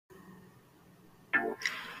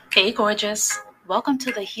Hey, gorgeous. Welcome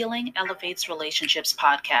to the Healing Elevates Relationships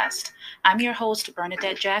podcast. I'm your host,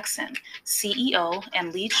 Bernadette Jackson, CEO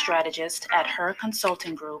and lead strategist at Her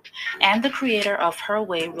Consulting Group and the creator of Her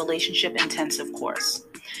Way Relationship Intensive course.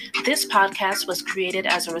 This podcast was created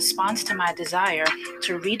as a response to my desire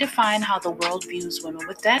to redefine how the world views women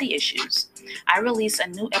with daddy issues. I release a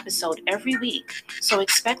new episode every week, so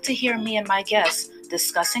expect to hear me and my guests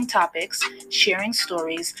discussing topics, sharing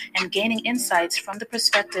stories, and gaining insights from the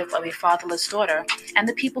perspective of a fatherless daughter and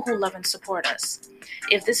the people who love and support us.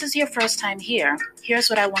 If this is your first time here, here's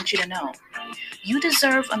what I want you to know. You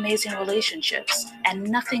deserve amazing relationships, and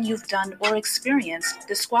nothing you've done or experienced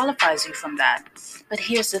disqualifies you from that. But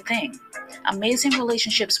here's the thing. Amazing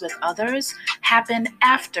relationships with others happen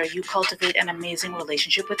after you cultivate an amazing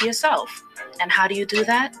relationship with yourself. And how do you do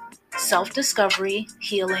that? Self-discovery,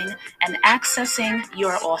 healing, and accessing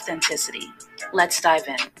your authenticity. Let's dive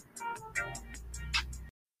in.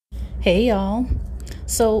 Hey, y'all.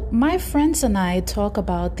 So my friends and I talk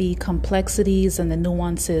about the complexities and the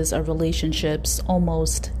nuances of relationships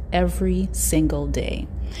almost every single day.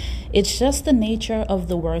 It's just the nature of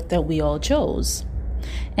the work that we all chose.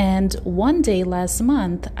 And one day last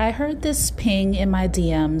month, I heard this ping in my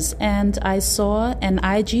DMs and I saw an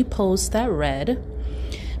IG post that read,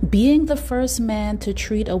 "Being the first man to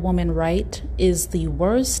treat a woman right is the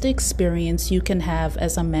worst experience you can have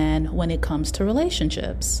as a man when it comes to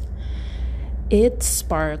relationships." It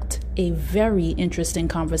sparked a very interesting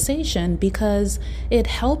conversation because it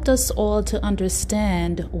helped us all to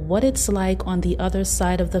understand what it's like on the other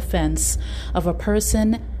side of the fence of a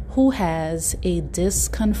person who has a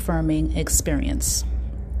disconfirming experience.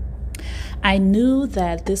 I knew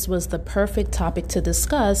that this was the perfect topic to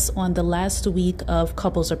discuss on the last week of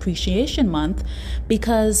Couples Appreciation Month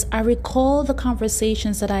because I recall the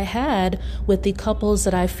conversations that I had with the couples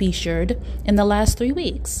that I featured in the last 3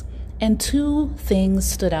 weeks. And two things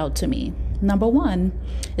stood out to me. Number one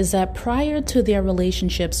is that prior to their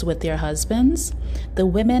relationships with their husbands, the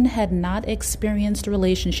women had not experienced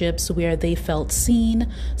relationships where they felt seen,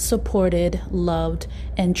 supported, loved,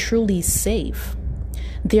 and truly safe.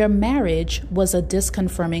 Their marriage was a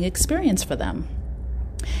disconfirming experience for them.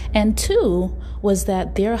 And two was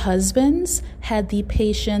that their husbands had the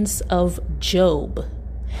patience of Job,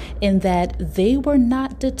 in that they were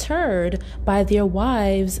not deterred by their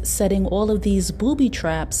wives setting all of these booby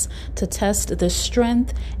traps to test the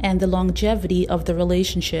strength and the longevity of the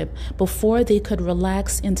relationship before they could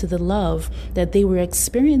relax into the love that they were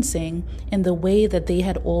experiencing in the way that they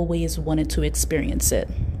had always wanted to experience it.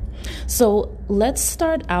 So let's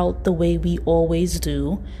start out the way we always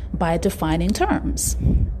do by defining terms.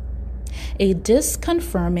 A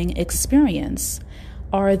disconfirming experience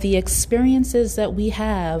are the experiences that we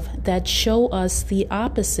have that show us the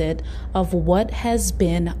opposite of what has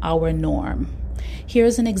been our norm.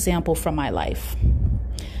 Here's an example from my life.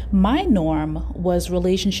 My norm was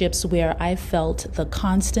relationships where I felt the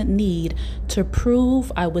constant need to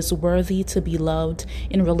prove I was worthy to be loved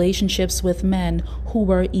in relationships with men who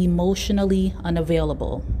were emotionally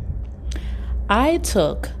unavailable. I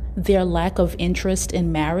took their lack of interest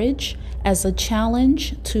in marriage as a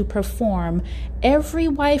challenge to perform every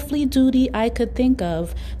wifely duty I could think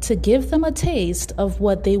of to give them a taste of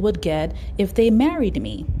what they would get if they married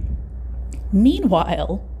me.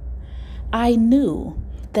 Meanwhile, I knew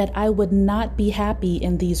that I would not be happy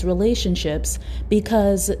in these relationships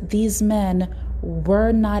because these men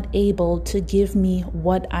were not able to give me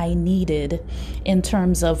what I needed in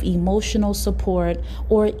terms of emotional support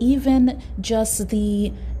or even just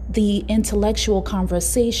the intellectual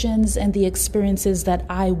conversations and the experiences that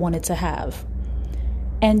I wanted to have.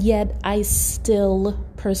 And yet I still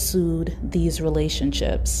pursued these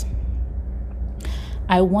relationships.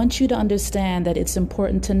 I want you to understand that it's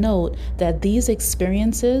important to note that these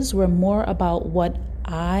experiences were more about what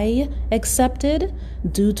I accepted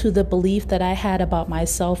due to the belief that I had about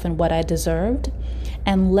myself and what I deserved,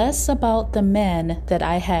 and less about the men that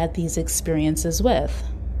I had these experiences with.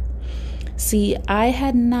 See, I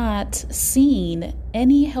had not seen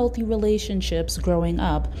any healthy relationships growing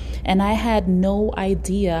up, and I had no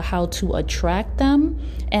idea how to attract them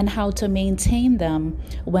and how to maintain them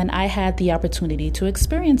when I had the opportunity to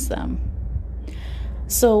experience them.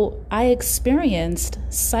 So I experienced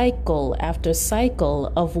cycle after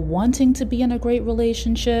cycle of wanting to be in a great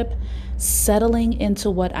relationship, settling into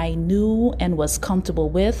what I knew and was comfortable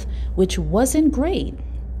with, which wasn't great.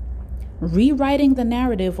 rewriting the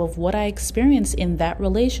narrative of what I experienced in that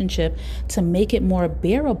relationship to make it more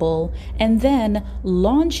bearable, and then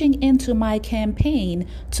launching into my campaign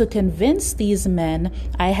to convince these men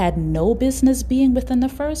I had no business being with in the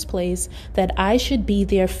first place that I should be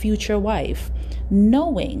their future wife,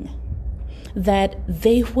 knowing that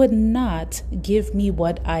they would not give me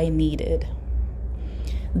what I needed.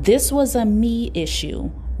 This was a me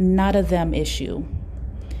issue, not a them issue.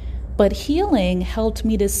 But healing helped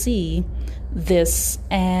me to see this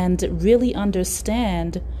and really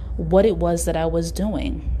understand what it was that I was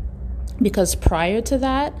doing. Because prior to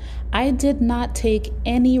that, I did not take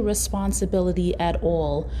any responsibility at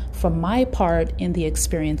all for my part in the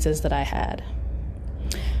experiences that I had.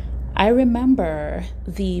 I remember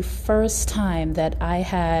the first time that I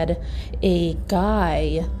had a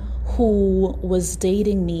guy who was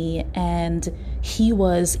dating me, and he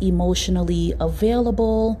was emotionally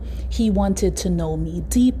available. He wanted to know me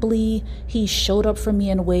deeply. He showed up for me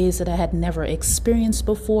in ways that I had never experienced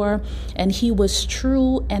before, and he was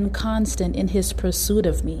true and constant in his pursuit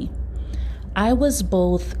of me. I was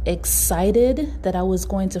both excited that I was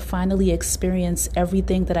going to finally experience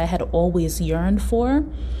everything that I had always yearned for,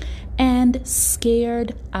 and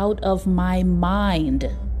scared out of my mind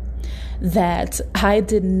that I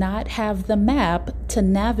did not have the map to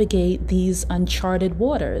navigate these uncharted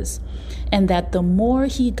waters, and that the more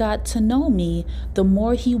he got to know me, the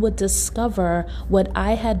more he would discover what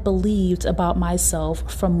I had believed about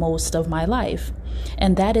myself for most of my life.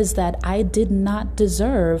 And that is that I did not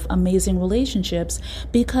deserve amazing relationships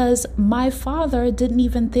because my father didn't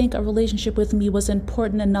even think a relationship with me was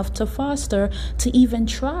important enough to foster to even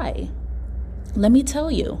try. Let me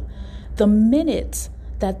tell you, the minute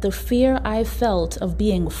that the fear I felt of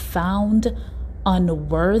being found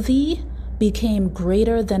unworthy became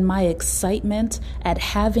greater than my excitement at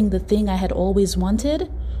having the thing I had always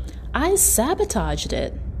wanted, I sabotaged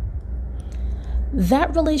it.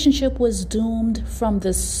 That relationship was doomed from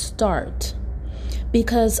the start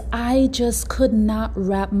because I just could not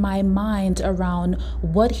wrap my mind around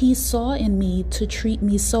what he saw in me to treat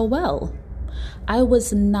me so well. I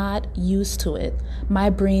was not used to it. My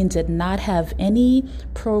brain did not have any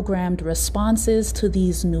programmed responses to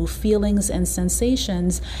these new feelings and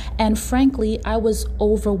sensations, and frankly, I was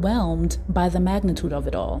overwhelmed by the magnitude of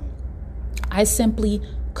it all. I simply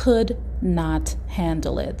could not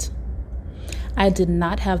handle it. I did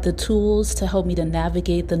not have the tools to help me to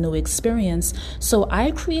navigate the new experience, so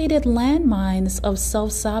I created landmines of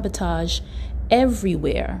self-sabotage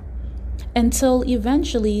everywhere until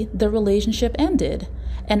eventually the relationship ended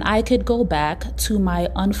and I could go back to my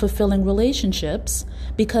unfulfilling relationships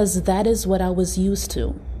because that is what I was used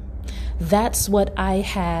to. That's what I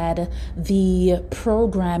had the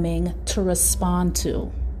programming to respond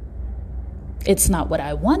to. It's not what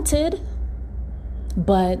I wanted,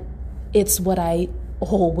 but it's what I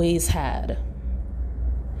always had.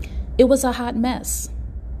 It was a hot mess.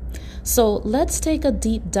 So let's take a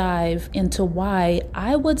deep dive into why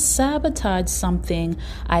I would sabotage something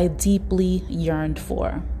I deeply yearned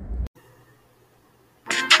for.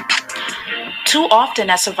 Too often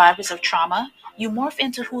as survivors of trauma, you morph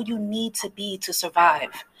into who you need to be to survive.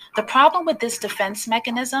 The problem with this defense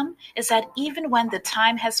mechanism is that even when the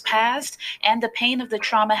time has passed and the pain of the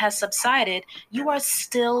trauma has subsided, you are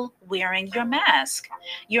still wearing your mask.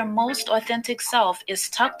 Your most authentic self is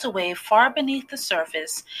tucked away far beneath the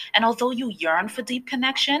surface, and although you yearn for deep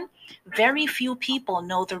connection, very few people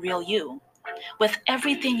know the real you. With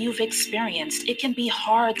everything you've experienced, it can be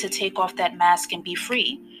hard to take off that mask and be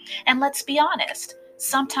free. And let's be honest,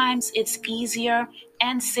 sometimes it's easier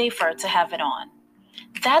and safer to have it on.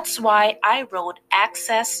 That's why I wrote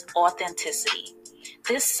Access Authenticity.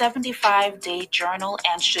 This 75-day journal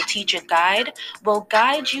and strategic guide will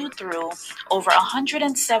guide you through over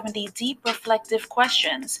 170 deep reflective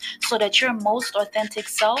questions so that your most authentic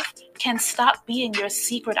self can stop being your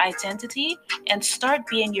secret identity and start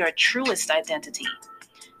being your truest identity.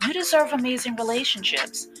 You deserve amazing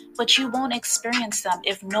relationships, but you won't experience them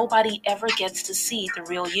if nobody ever gets to see the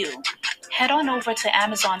real you. Head on over to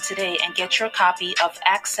Amazon today and get your copy of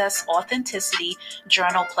Access Authenticity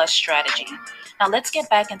Journal Plus Strategy. Now let's get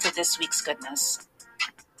back into this week's goodness.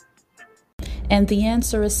 And the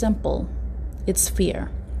answer is simple. It's fear.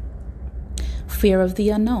 Fear of the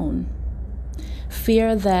unknown.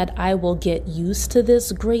 Fear that I will get used to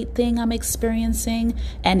this great thing I'm experiencing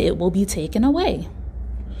and it will be taken away.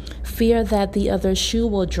 Fear that the other shoe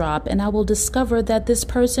will drop and I will discover that this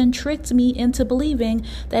person tricked me into believing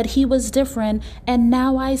that he was different, and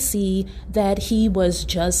now I see that he was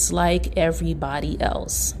just like everybody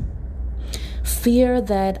else. fear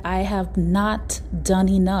that I have not done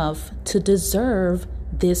enough to deserve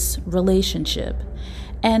this relationship,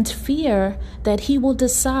 and fear that he will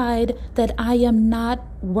decide that I am not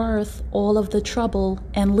worth all of the trouble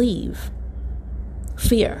and leave.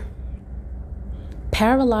 Fear.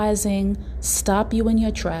 Paralyzing, stop you in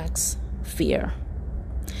your tracks, fear.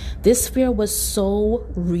 This fear was so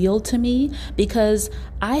real to me because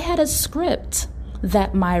I had a script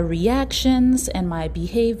that my reactions and my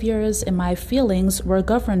behaviors and my feelings were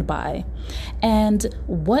governed by. And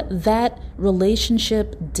what that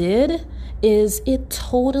relationship did is it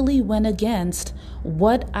totally went against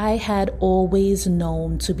what I had always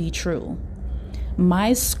known to be true.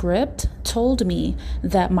 My script told me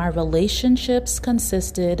that my relationships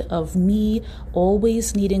consisted of me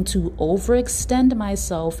always needing to overextend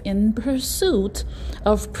myself in pursuit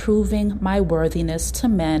of proving my worthiness to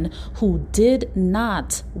men who did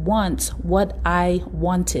not want what I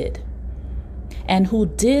wanted, and who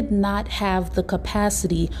did not have the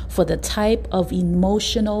capacity for the type of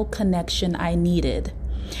emotional connection I needed.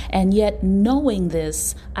 And yet, knowing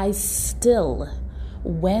this, I still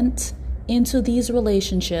went into these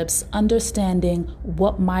relationships understanding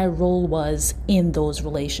what my role was in those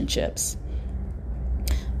relationships.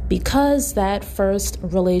 Because that first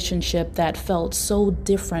relationship that felt so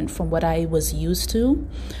different from what I was used to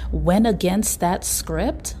went against that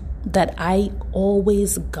script that I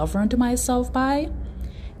always governed myself by,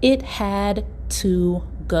 it had to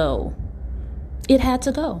go. It had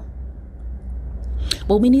to go.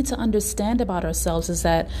 What we need to understand about ourselves is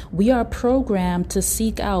that we are programmed to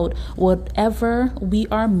seek out whatever we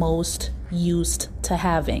are most used to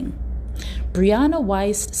having. Brianna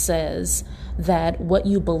Weiss says that what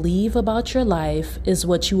you believe about your life is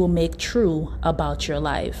what you will make true about your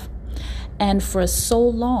life. And for so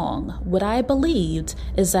long, what I believed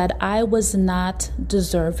is that I was not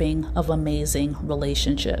deserving of amazing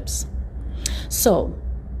relationships. So,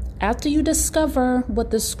 after you discover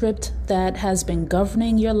what the script that has been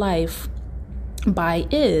governing your life by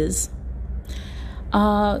is,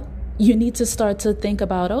 you need to start to think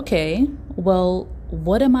about, okay, well,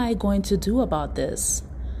 what am I going to do about this?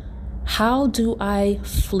 How do I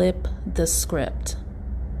flip the script?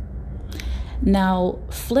 Now,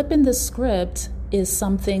 flipping the script is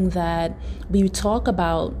something that we talk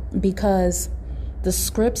about because the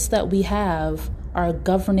scripts that we have are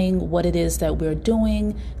governing what it is that we're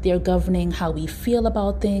doing. They're governing how we feel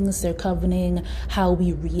about things. They're governing how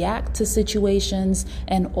we react to situations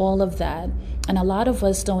and all of that. And a lot of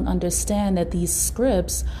us don't understand that these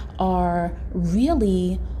scripts are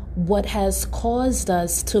really what has caused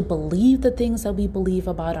us to believe the things that we believe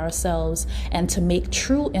about ourselves and to make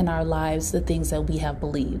true in our lives the things that we have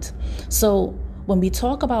believed. So when we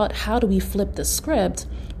talk about how do we flip the script,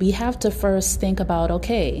 we have to first think about,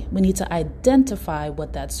 okay, we need to identify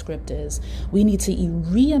what that script is. We need to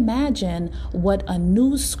reimagine what a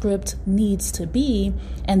new script needs to be,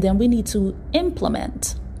 and then we need to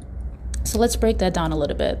implement. So let's break that down a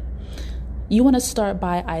little bit. You want to start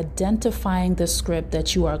by identifying the script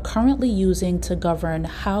that you are currently using to govern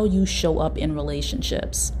how you show up in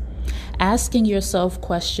relationships. Asking yourself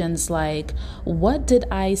questions like, what did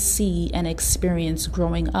I see and experience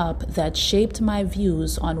growing up that shaped my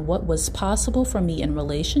views on what was possible for me in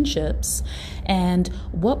relationships? And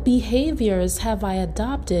what behaviors have I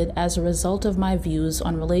adopted as a result of my views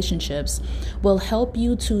on relationships will help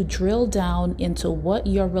you to drill down into what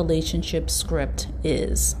your relationship script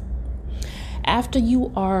is. After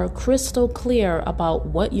you are crystal clear about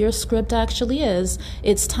what your script actually is,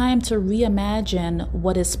 it's time to reimagine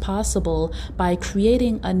what is possible by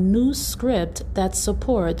creating a new script that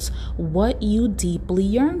supports what you deeply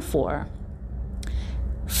yearn for.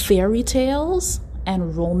 Fairy tales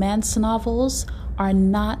and romance novels are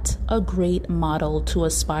not a great model to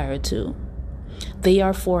aspire to. They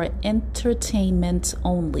are for entertainment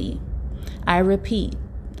only. I repeat,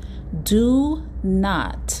 do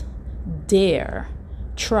not dare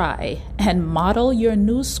try and model your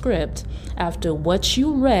new script after what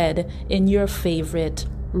you read in your favorite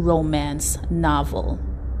romance novel.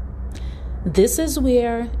 This is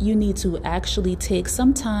where you need to actually take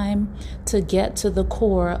some time to get to the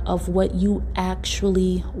core of what you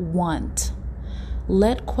actually want.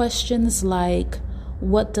 Let questions like,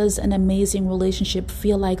 what does an amazing relationship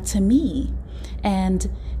feel like to me? And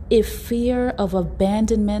if fear of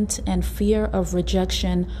abandonment and fear of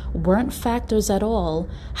rejection weren't factors at all,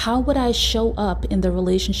 how would I show up in the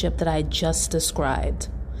relationship that I just described?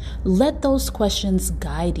 Let those questions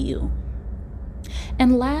guide you.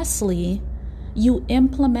 And lastly, you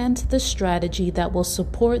implement the strategy that will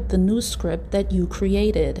support the new script that you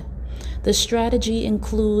created. The strategy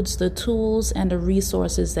includes the tools and the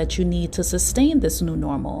resources that you need to sustain this new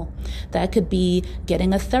normal. That could be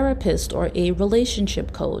getting a therapist or a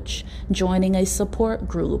relationship coach, joining a support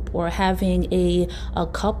group, or having a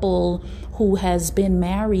couple who has been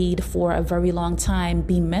married for a very long time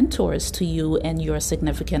be mentors to you and your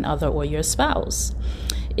significant other or your spouse.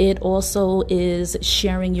 It also is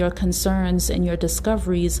sharing your concerns and your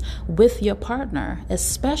discoveries with your partner,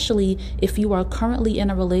 especially if you are currently in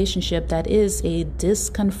a relationship that is a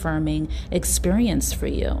disconfirming experience for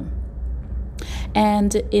you.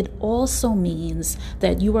 And it also means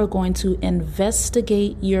that you are going to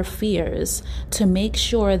investigate your fears to make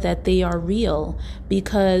sure that they are real,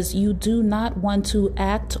 because you do not want to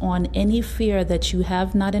act on any fear that you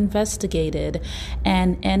have not investigated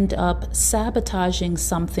and end up sabotaging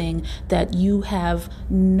something that you have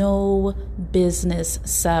no business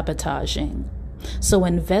sabotaging. So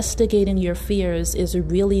investigating your fears is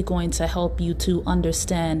really going to help you to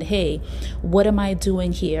understand, hey, what am I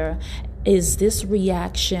doing here? Is this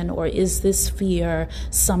reaction or is this fear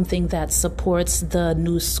something that supports the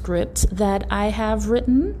new script that I have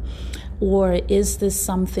written? Or is this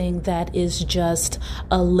something that is just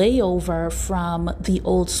a layover from the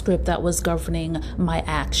old script that was governing my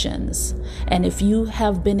actions? And if you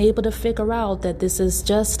have been able to figure out that this is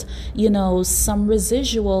just, some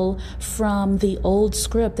residual from the old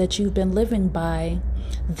script that you've been living by,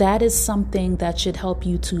 that is something that should help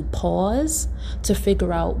you to pause, to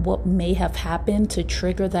figure out what may have happened to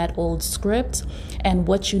trigger that old script and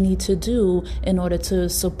what you need to do in order to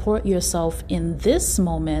support yourself in this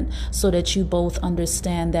moment, so that you both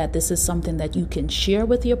understand that this is something that you can share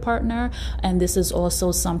with your partner, and this is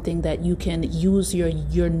also something that you can use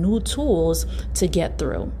your new tools to get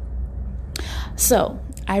through. So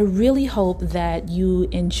I really hope that you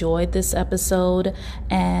enjoyed this episode,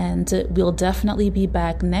 and we'll definitely be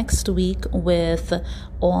back next week with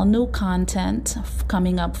all new content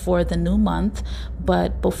coming up for the new month.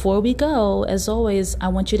 But before we go, as always, I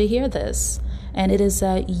want you to hear this. And it is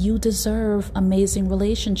that you deserve amazing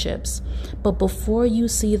relationships. But before you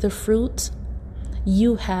see the fruit,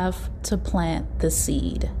 you have to plant the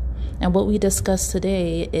seed. And what we discussed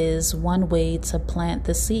today is one way to plant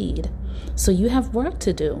the seed. So you have work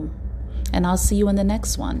to do. And I'll see you in the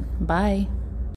next one. Bye.